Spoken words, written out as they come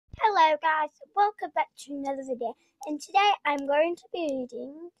Hello guys, welcome back to another video, and today I'm going to be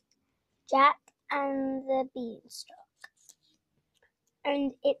reading Jack and the Beanstalk,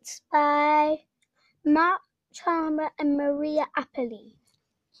 and it's by Mark Chalmer and Maria Appley.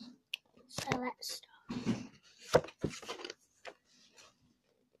 So let's start.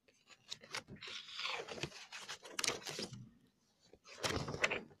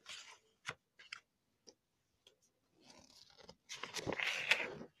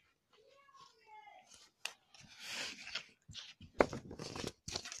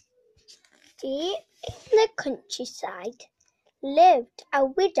 Deep in the countryside lived a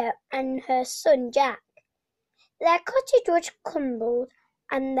widow and her son Jack. Their cottage was crumbled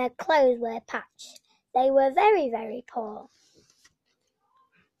and their clothes were patched. They were very, very poor.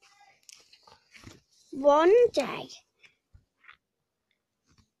 One day,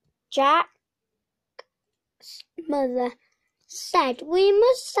 Jack's mother said, "We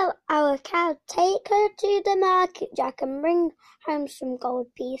must sell our cow. Take her to the market, Jack, and bring home some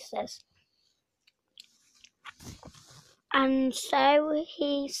gold pieces." And so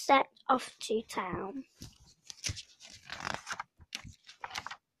he set off to town.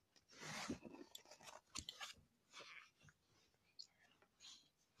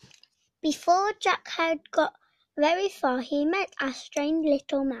 Before Jack had got very far, he met a strange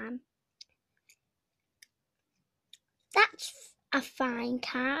little man. "That's a fine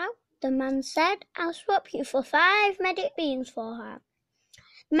cow," the man said. "I'll swap you for 5 magic beans for her."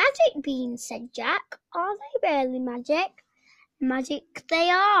 "Magic beans," said Jack. "Are they really magic?" "Magic they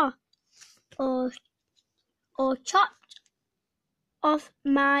are, or chopped off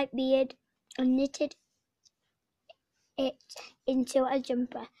my beard and knitted it into a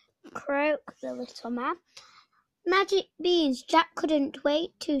jumper," croaked the little man. Magic beans! Jack couldn't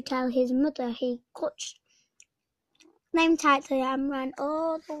wait to tell his mother. He clutched them tightly and ran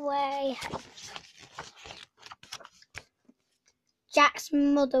all the way home. Jack's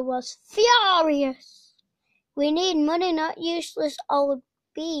mother was furious. "We need money, not useless old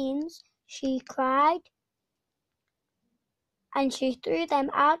beans," she cried, and she threw them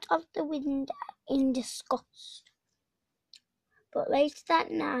out of the window in disgust. But later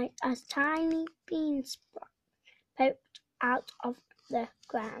that night, a tiny bean poked out of the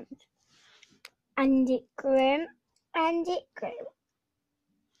ground, and it grew and it grew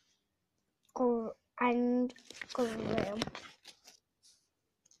and grew.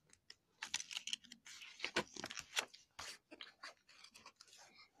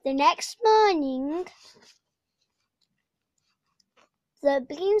 The next morning, the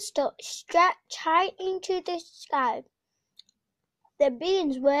beanstalk stretched high into the sky. "The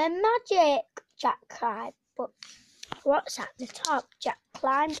beans were magic!" Jack cried. "But what's at the top?" Jack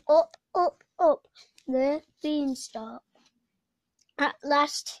climbed up the beanstalk. At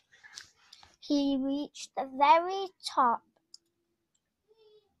last, he reached the very top.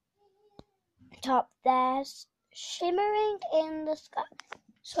 There, shimmering in the sky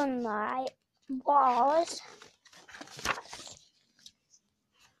sunlight, was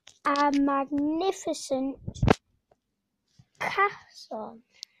a magnificent castle.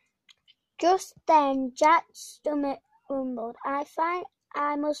 Just then Jack's stomach rumbled.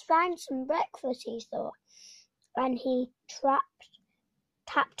 I must find some breakfast," he thought, and he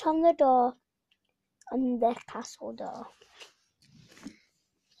tapped on the door, on the castle door.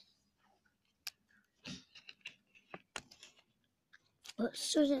 But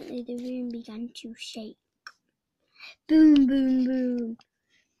suddenly the room began to shake. Boom, boom, boom.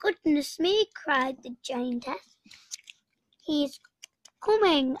 "Goodness me," cried the giantess. "He's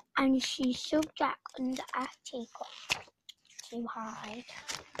coming," and she shoved Jack under a teacup to hide.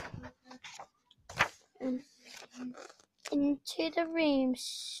 Into the room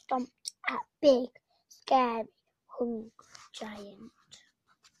stomped a big, scary, hungry giant.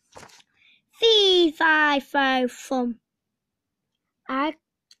 "Fee, fi, fo, fum.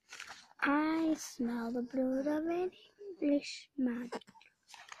 I smell the blood of an Englishman,"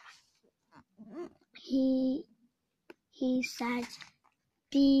 he said.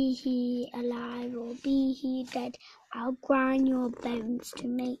 "Be he alive or be he dead, I'll grind your bones to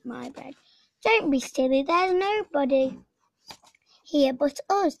make my bread." "Don't be silly, there's nobody here but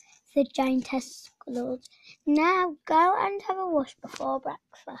us," the giantess squealed. "Now go and have a wash before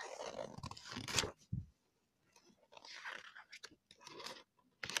breakfast."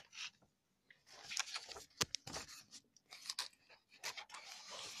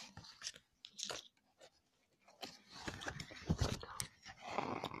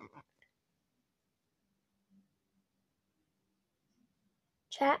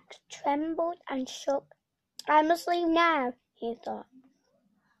 Jack trembled and shook. "I must leave now," he thought.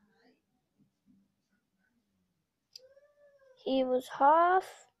 He was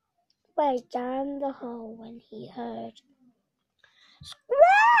halfway down the hole when he heard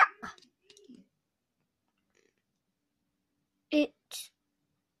squawk! It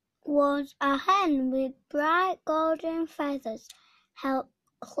was a hen with bright golden feathers. Help,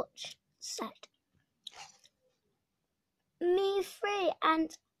 Clutch said. Me free,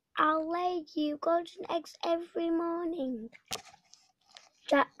 and I'll lay you golden eggs every morning.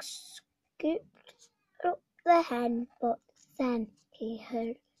 Jack scooped up the hen, but then he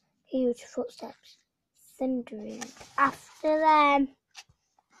heard huge footsteps thundering after them.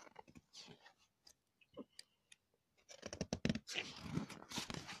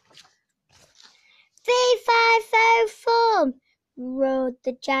 3504, roared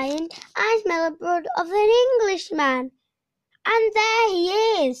the giant. I smell the blood of an Englishman. And there he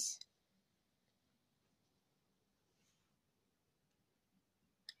is.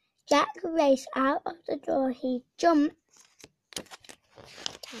 Jack raced out of the door. He jumped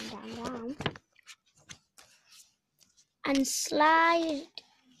down, and slid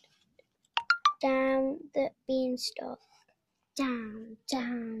down the beanstalk. Down,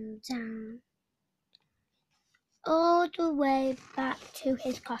 all the way back to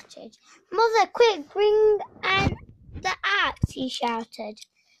his cottage. Mother, quick, bring the axe, he shouted.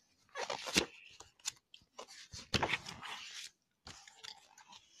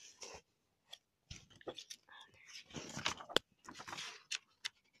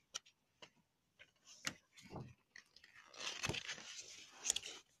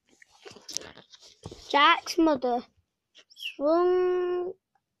 Jack's mother swung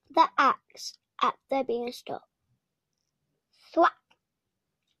the axe at the beanstalk. Thwack!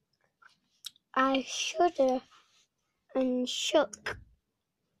 I shuddered and shook,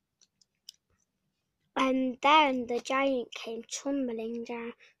 and then the giant came tumbling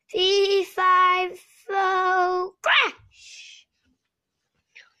down. 3-5-4, crash!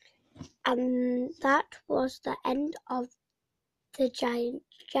 And that was the end of the giant.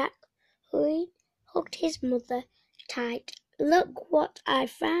 Jack hugged his mother tight. Look what I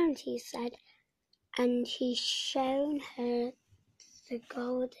found, he said, and he showed her the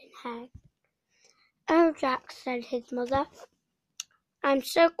golden egg. Oh, Jack, said his mother, I'm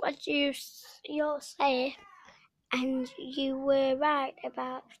so glad you're safe, and you were right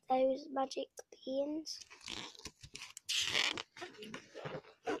about those magic beans.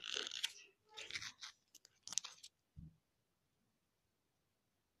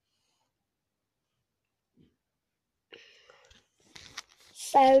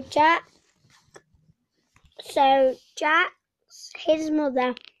 So Jack, his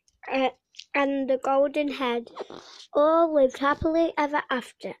mother, and the golden head all lived happily ever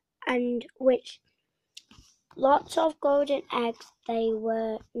after, and with lots of golden eggs. They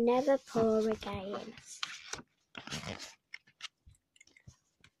were never poor again.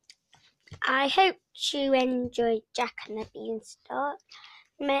 I hope you enjoyed Jack and the Beanstalk.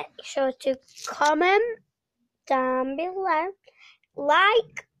 Make sure to comment down below,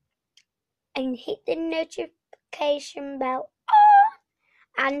 like, and hit the notification bell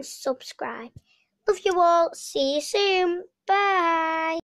on, and subscribe. Love you all. See you soon. Bye.